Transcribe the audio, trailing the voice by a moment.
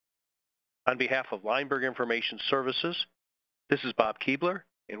On behalf of Lineberg Information Services, this is Bob Keebler,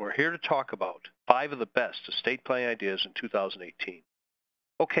 and we're here to talk about 5 of the best estate planning ideas in 2018.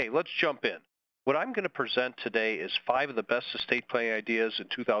 Okay, let's jump in. What I'm going to present today is 5 of the best estate planning ideas in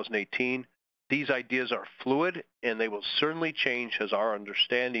 2018. These ideas are fluid, and they will certainly change as our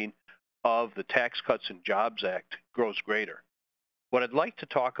understanding of the Tax Cuts and Jobs Act grows greater. What I'd like to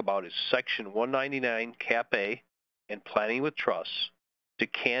talk about is Section 199 Cap A and planning with trusts,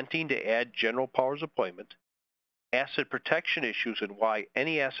 decanting to add general powers appointment, asset protection issues and why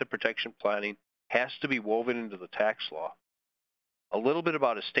any asset protection planning has to be woven into the tax law, a little bit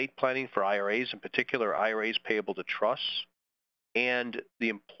about estate planning for IRAs, in particular IRAs payable to trusts, and the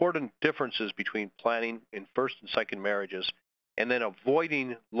important differences between planning in first and second marriages, and then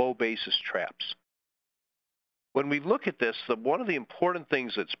avoiding low basis traps. When we look at this, one of the important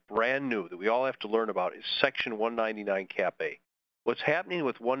things that's brand new that we all have to learn about is Section 199 Cap A. What's happening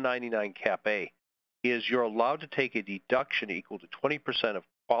with 199 Cap A is you're allowed to take a deduction equal to 20% of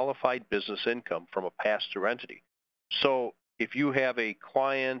qualified business income from a pass-through entity. So if you have a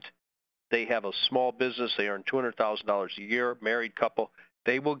client, they have a small business, they earn $200,000 a year, married couple,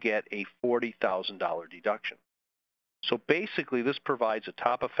 they will get a $40,000 deduction. So basically, this provides a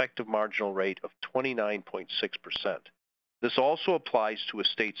top effective marginal rate of 29.6%. This also applies to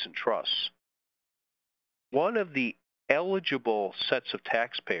estates and trusts. One of the eligible sets of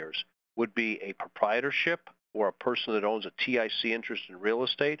taxpayers would be a proprietorship or a person that owns a TIC interest in real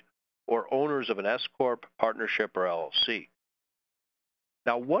estate or owners of an S Corp, partnership, or LLC.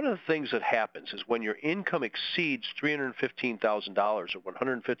 Now, one of the things that happens is when your income exceeds $315,000 or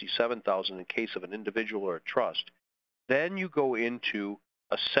 $157,000 in case of an individual or a trust, then you go into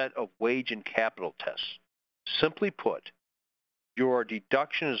a set of wage and capital tests. Simply put, your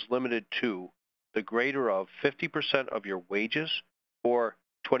deduction is limited to the greater of 50% of your wages or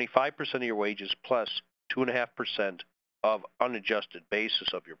 25% of your wages plus 2.5% of unadjusted basis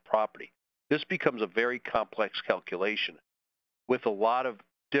of your property. This becomes a very complex calculation with a lot of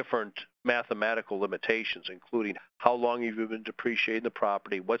different mathematical limitations, including how long you've been depreciating the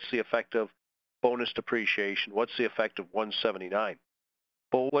property, what's the effect of bonus depreciation, what's the effect of 179.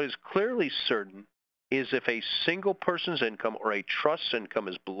 But what is clearly certain is if a single person's income or a trust's income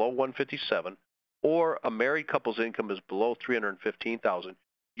is below 157 or a married couple's income is below 315,000,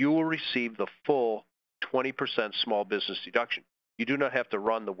 you will receive the full 20% small business deduction. You do not have to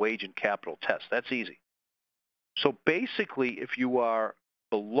run the wage and capital test. That's easy. So basically, if you are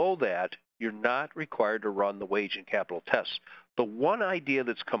below that, you're not required to run the wage and capital tests. The one idea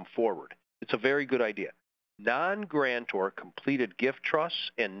that's come forward, it's a very good idea. Non-grantor completed gift trusts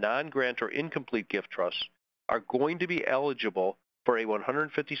and non-grantor incomplete gift trusts are going to be eligible for a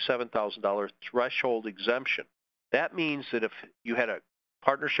 $157,000 threshold exemption. That means that if you had a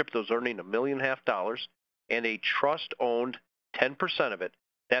partnership that was earning $1.5 million and a trust owned 10% of it,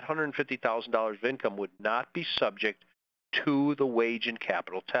 that $150,000 of income would not be subject to the wage and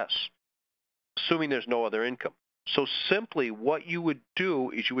capital tests, assuming there's no other income. So simply what you would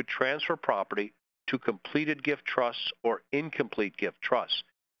do is you would transfer property to completed gift trusts or incomplete gift trusts.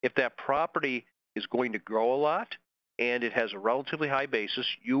 If that property is going to grow a lot and it has a relatively high basis,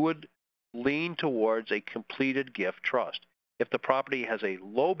 you would lean towards a completed gift trust. If the property has a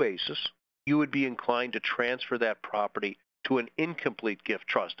low basis, you would be inclined to transfer that property to an incomplete gift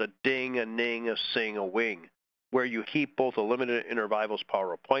trust, a ding, a ning, a sing, a wing, where you keep both a limited inter vivos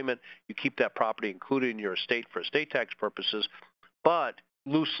power appointment, you keep that property included in your estate for estate tax purposes, but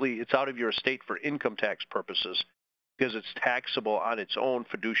loosely it's out of your estate for income tax purposes because it's taxable on its own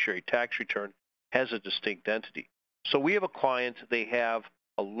fiduciary tax return, has a distinct entity. So we have a client, they have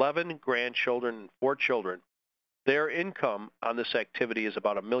 11 grandchildren and 4 children. Their income on this activity is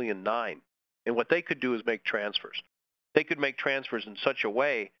about $1.9 million. And what they could do is make transfers. They could make transfers in such a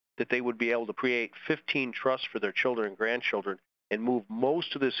way that they would be able to create 15 trusts for their children and grandchildren and move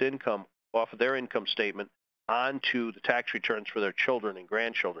most of this income off of their income statement onto the tax returns for their children and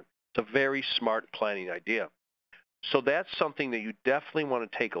grandchildren. It's a very smart planning idea. So that's something that you definitely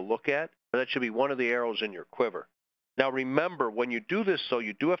want to take a look at. That should be one of the arrows in your quiver. Now remember, when you do this, though,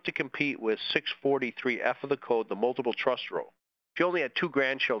 you do have to compete with 643F of the code, the multiple trust rule. If you only had 2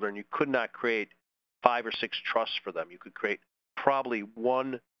 grandchildren, you could not create 5 or 6 trusts for them. You could create probably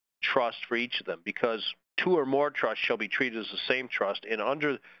 1 trust for each of them because 2 or more trusts shall be treated as the same trust. And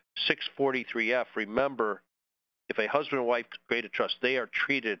under 643F, remember, if a husband and wife create a trust, they are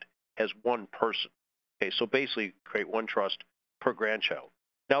treated as one person. Okay, so basically create 1 trust per grandchild.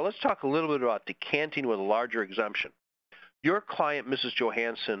 Now let's talk a little bit about decanting with a larger exemption. Your client, Mrs.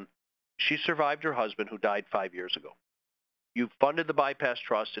 Johansson, she survived her husband who died 5 years ago. You funded the bypass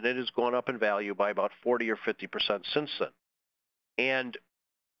trust, and it has gone up in value by about 40 or 50% since then. And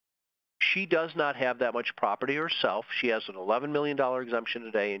she does not have that much property herself. She has an $11 million exemption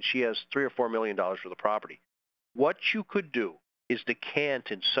today, and she has $3 or $4 million for the property. What you could do is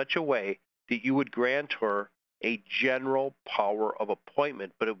decant in such a way that you would grant her a general power of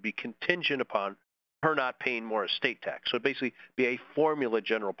appointment, but it would be contingent upon her not paying more estate tax. So it'd basically be a formula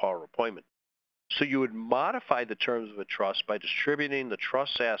general power of appointment. So you would modify the terms of a trust by distributing the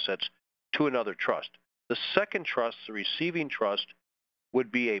trust's assets to another trust. The second trust, the receiving trust,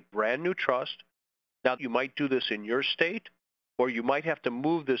 would be a brand new trust. Now, you might do this in your state, or you might have to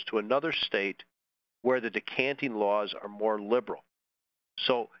move this to another state where the decanting laws are more liberal.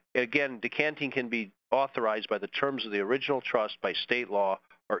 So again, decanting can be authorized by the terms of the original trust, by state law,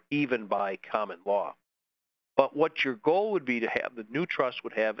 or even by common law. But what your goal would be to have, the new trust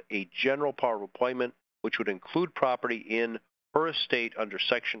would have a general power of appointment, which would include property in her estate under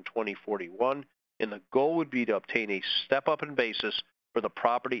Section 2041, and the goal would be to obtain a step-up in basis for the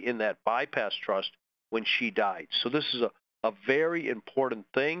property in that bypass trust when she died. So this is a very important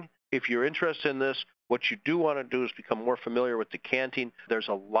thing. If you're interested in this, what you do want to do is become more familiar with decanting. There's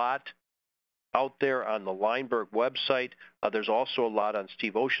a lot out there on the Lineberg website. There's also a lot on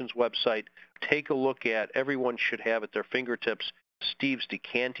Steve Ocean's website. Take a look at, everyone should have at their fingertips, Steve's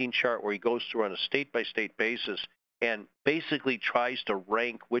decanting chart, where he goes through on a state-by-state basis and basically tries to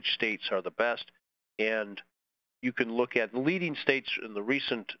rank which states are the best. And you can look at the leading states in the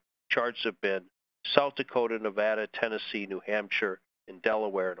recent charts have been South Dakota, Nevada, Tennessee, New Hampshire, and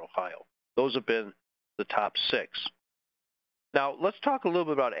Delaware and Ohio. Those have been the top 6. Now, let's talk a little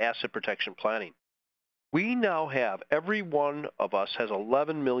bit about asset protection planning. We now have, every one of us has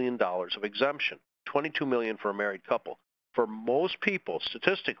 $11 million of exemption, $22 million for a married couple. For most people,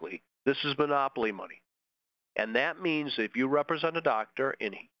 statistically, this is monopoly money. And that means that if you represent a doctor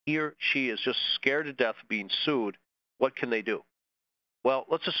and he or she is just scared to death of being sued, what can they do? Well,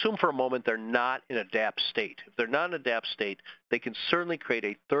 let's assume for a moment they're not in a DAP state. If they're not in a DAP state, they can certainly create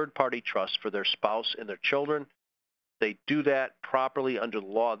a third-party trust for their spouse and their children. They do that properly under the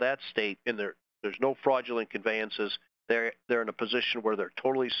law of that state, and there's no fraudulent conveyances. They're in a position where they're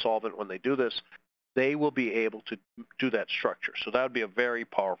totally solvent when they do this. They will be able to do that structure. So that would be a very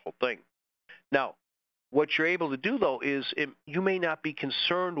powerful thing. Now, what you're able to do, though, is you may not be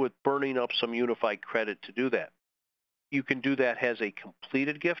concerned with burning up some unified credit to do that. You can do that as a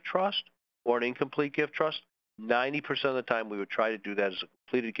completed gift trust or an incomplete gift trust. 90% of the time we would try to do that as a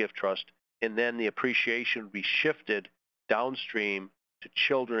completed gift trust, and then the appreciation would be shifted downstream to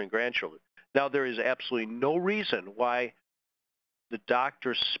children and grandchildren. Now, there is absolutely no reason why the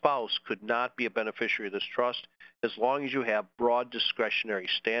doctor's spouse could not be a beneficiary of this trust as long as you have broad discretionary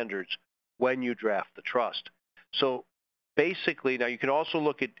standards when you draft the trust. So basically, now you can also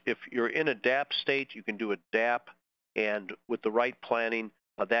look at, if you're in a DAP state, you can do a DAP, and with the right planning,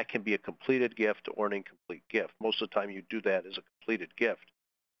 that can be a completed gift or an incomplete gift. Most of the time you do that as a completed gift.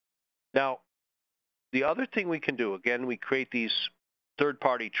 Now, the other thing we can do, again, we create these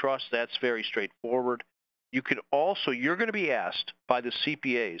third-party trusts. That's very straightforward. You can also, you're going to be asked by the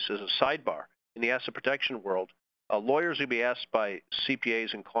CPAs as a sidebar in the asset protection world, lawyers will be asked by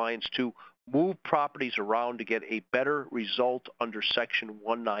CPAs and clients to move properties around to get a better result under Section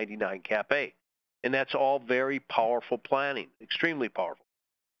 199 Cap A. And that's all very powerful planning, extremely powerful.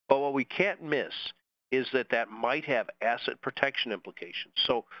 But what we can't miss is that might have asset protection implications.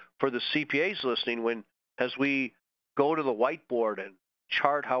 So for the CPAs listening, as we go to the whiteboard and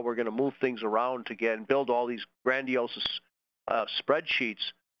chart how we're going to move things around to get and build all these grandiose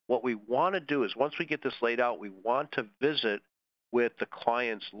spreadsheets, what we want to do is, once we get this laid out, we want to visit with the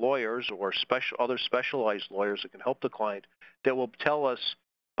client's lawyers or other specialized lawyers that can help the client, that will tell us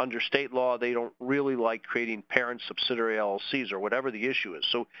under state law they don't really like creating parent subsidiary LLCs or whatever the issue is.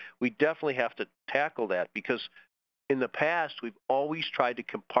 So we definitely have to tackle that, because in the past we've always tried to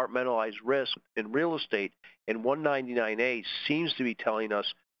compartmentalize risk in real estate, and 199A seems to be telling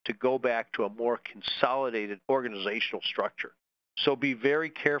us to go back to a more consolidated organizational structure. So be very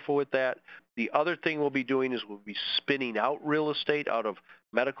careful with that. The other thing we'll be doing is we'll be spinning out real estate out of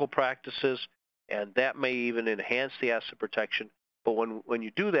medical practices, and that may even enhance the asset protection. But when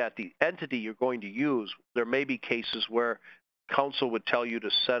you do that, the entity you're going to use, there may be cases where counsel would tell you to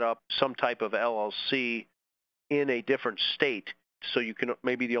set up some type of LLC in a different state, so you can,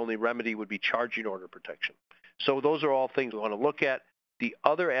 maybe the only remedy would be charging order protection. So those are all things we want to look at. The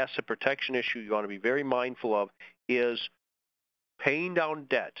other asset protection issue you want to be very mindful of is paying down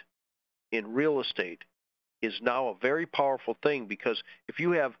debt in real estate is now a very powerful thing, because if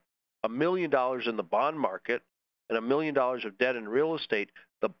you have $1 million in the bond market, and $1 million of debt in real estate,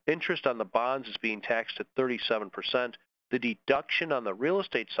 the interest on the bonds is being taxed at 37%. The deduction on the real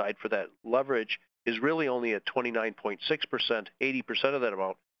estate side for that leverage is really only at 29.6%, 80% of that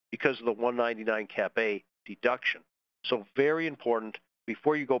amount, because of the 199 Cap A deduction. So very important,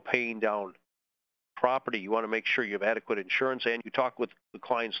 before you go paying down property, you want to make sure you have adequate insurance, and you talk with the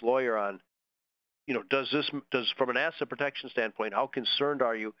client's lawyer on, does from an asset protection standpoint, how concerned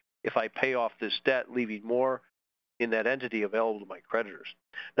are you if I pay off this debt, leaving more in that entity available to my creditors?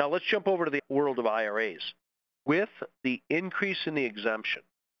 Now let's jump over to the world of IRAs. With the increase in the exemption,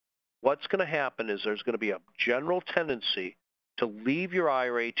 what's going to happen is there's going to be a general tendency to leave your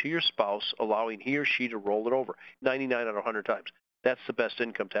IRA to your spouse, allowing he or she to roll it over 99 out of 100 times. That's the best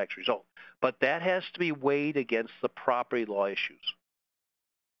income tax result. But that has to be weighed against the property law issues.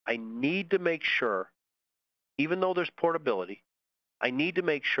 I need to make sure, even though there's portability, I need to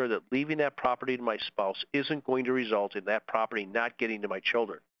make sure that leaving that property to my spouse isn't going to result in that property not getting to my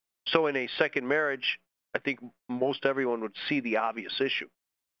children. So in a second marriage, I think most everyone would see the obvious issue.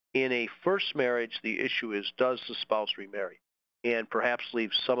 In a first marriage, the issue is, does the spouse remarry and perhaps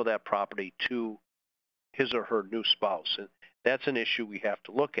leave some of that property to his or her new spouse? And that's an issue we have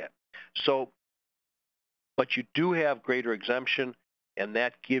to look at. So, but you do have greater exemption, and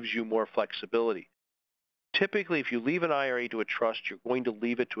that gives you more flexibility. Typically, if you leave an IRA to a trust, you're going to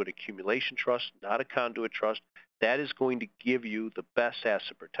leave it to an accumulation trust, not a conduit trust. That is going to give you the best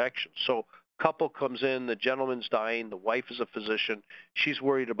asset protection. So couple comes in, the gentleman's dying, the wife is a physician, she's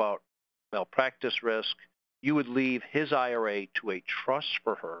worried about malpractice risk. You would leave his IRA to a trust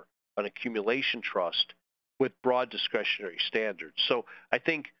for her, an accumulation trust with broad discretionary standards. So I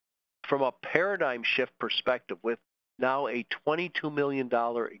think from a paradigm shift perspective, with now a $22 million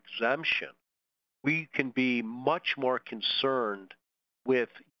exemption, we can be much more concerned with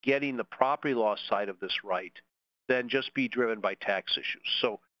getting the property law side of this right than just be driven by tax issues.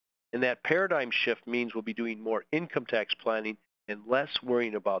 So, and that paradigm shift means we'll be doing more income tax planning and less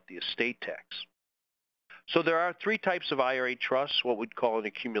worrying about the estate tax. So there are three types of IRA trusts, what we'd call an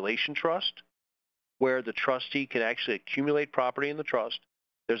accumulation trust, where the trustee can actually accumulate property in the trust.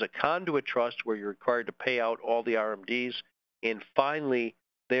 There's a conduit trust where you're required to pay out all the RMDs. And finally,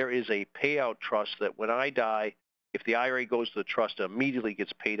 there is a payout trust that when I die, if the IRA goes to the trust, it immediately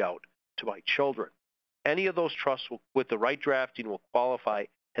gets paid out to my children. Any of those trusts, with the right drafting, will qualify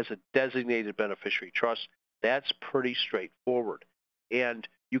as a designated beneficiary trust. That's pretty straightforward. And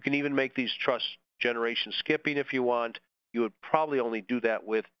you can even make these trusts generation skipping if you want. You would probably only do that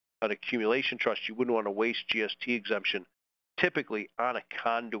with an accumulation trust. You wouldn't want to waste GST exemption typically on a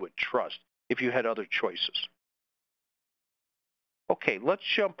conduit trust if you had other choices. Okay, let's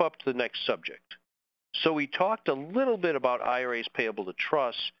jump up to the next subject. So we talked a little bit about IRAs payable to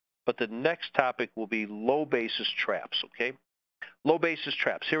trusts, but the next topic will be low basis traps, okay? Low basis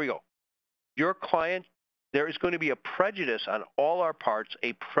traps, here we go. Your client, there is going to be a prejudice on all our parts,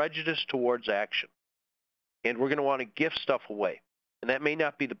 a prejudice towards action. And we're going to want to gift stuff away. And that may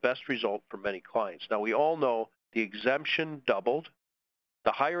not be the best result for many clients. Now, we all know the exemption doubled.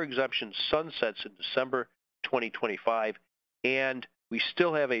 The higher exemption sunsets in December 2025, and we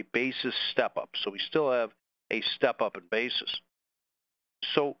still have a basis step up. So we still have a step up in basis.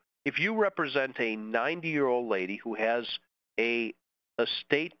 So if you represent a 90-year-old lady who has a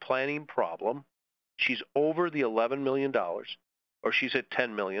estate planning problem, she's over the $11 million, or she's at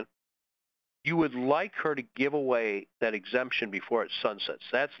 $10 million, you would like her to give away that exemption before it sunsets.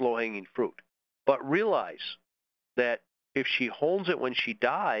 That's low-hanging fruit. But realize that if she holds it when she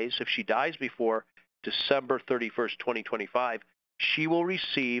dies, if she dies before December 31st, 2025, she will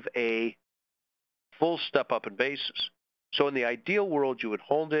receive a full step up in basis. So in the ideal world, you would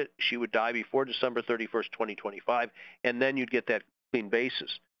hold it, she would die before December 31st, 2025, and then you'd get that clean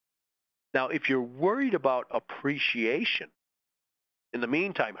basis. Now, if you're worried about appreciation, in the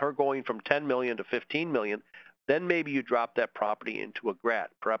meantime, her going from 10 million to 15 million, then maybe you drop that property into a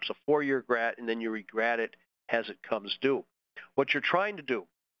GRAT, perhaps a 4-year GRAT, and then you regrat it as it comes due. What you're trying to do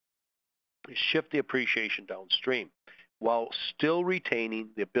is shift the appreciation downstream while still retaining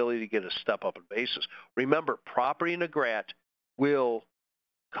the ability to get a step up in basis. Remember, property in a GRAT will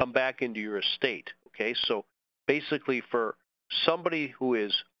come back into your estate, okay? So basically for somebody who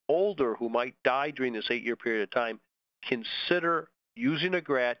is older who might die during this 8-year period of time, consider using a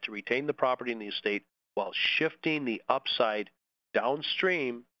GRAT to retain the property in the estate while shifting the upside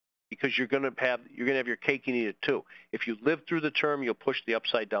downstream, because you're going to have your cake and eat it too. If you live through the term, you'll push the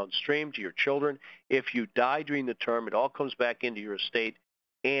upside downstream to your children. If you die during the term, it all comes back into your estate,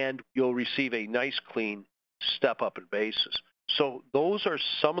 and you'll receive a nice, clean step up in basis. So those are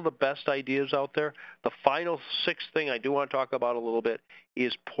some of the best ideas out there. The final sixth thing I do want to talk about a little bit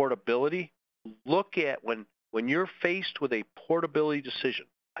is portability. Look at when you're faced with a portability decision,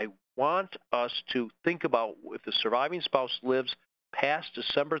 I want us to think about if the surviving spouse lives past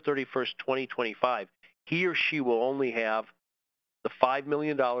December 31st, 2025, he or she will only have the $5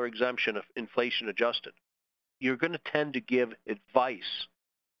 million exemption of inflation adjusted. You're going to tend to give advice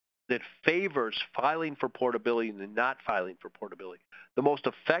that favors filing for portability than not filing for portability. The most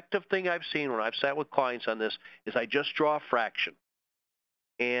effective thing I've seen when I've sat with clients on this is I just draw a fraction.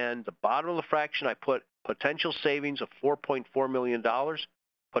 And the bottom of the fraction, I put potential savings of $4.4 million,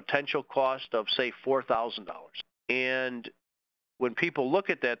 potential cost of, say, $4,000. And when people look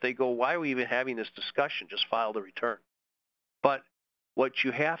at that, they go, why are we even having this discussion? Just file the return. But what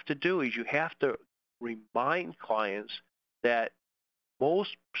you have to do is you have to remind clients that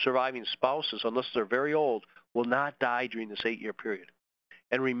most surviving spouses, unless they're very old, will not die during this 8-year period.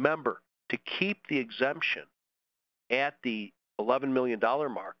 And remember, to keep the exemption at the $11 million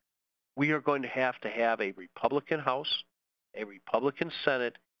mark, we are going to have a Republican House, a Republican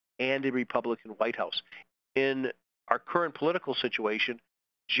Senate, and a Republican White House. In our current political situation,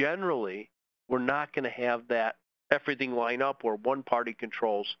 generally, we're not going to have that everything line up where one party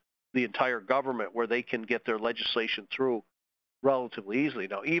controls the entire government, where they can get their legislation through relatively easily.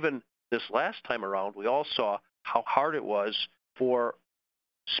 Now, even this last time around, we all saw how hard it was for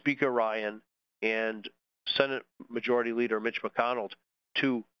Speaker Ryan and Senate Majority Leader Mitch McConnell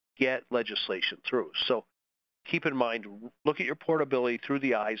to get legislation through. So keep in mind, look at your portability through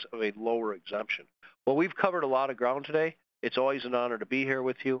the eyes of a lower exemption. Well, we've covered a lot of ground today. It's always an honor to be here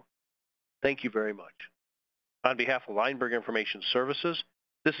with you. Thank you very much. On behalf of Lineberg Information Services,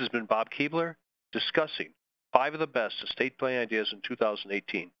 this has been Bob Keebler discussing 5 of the best estate planning ideas in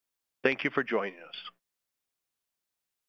 2018. Thank you for joining us.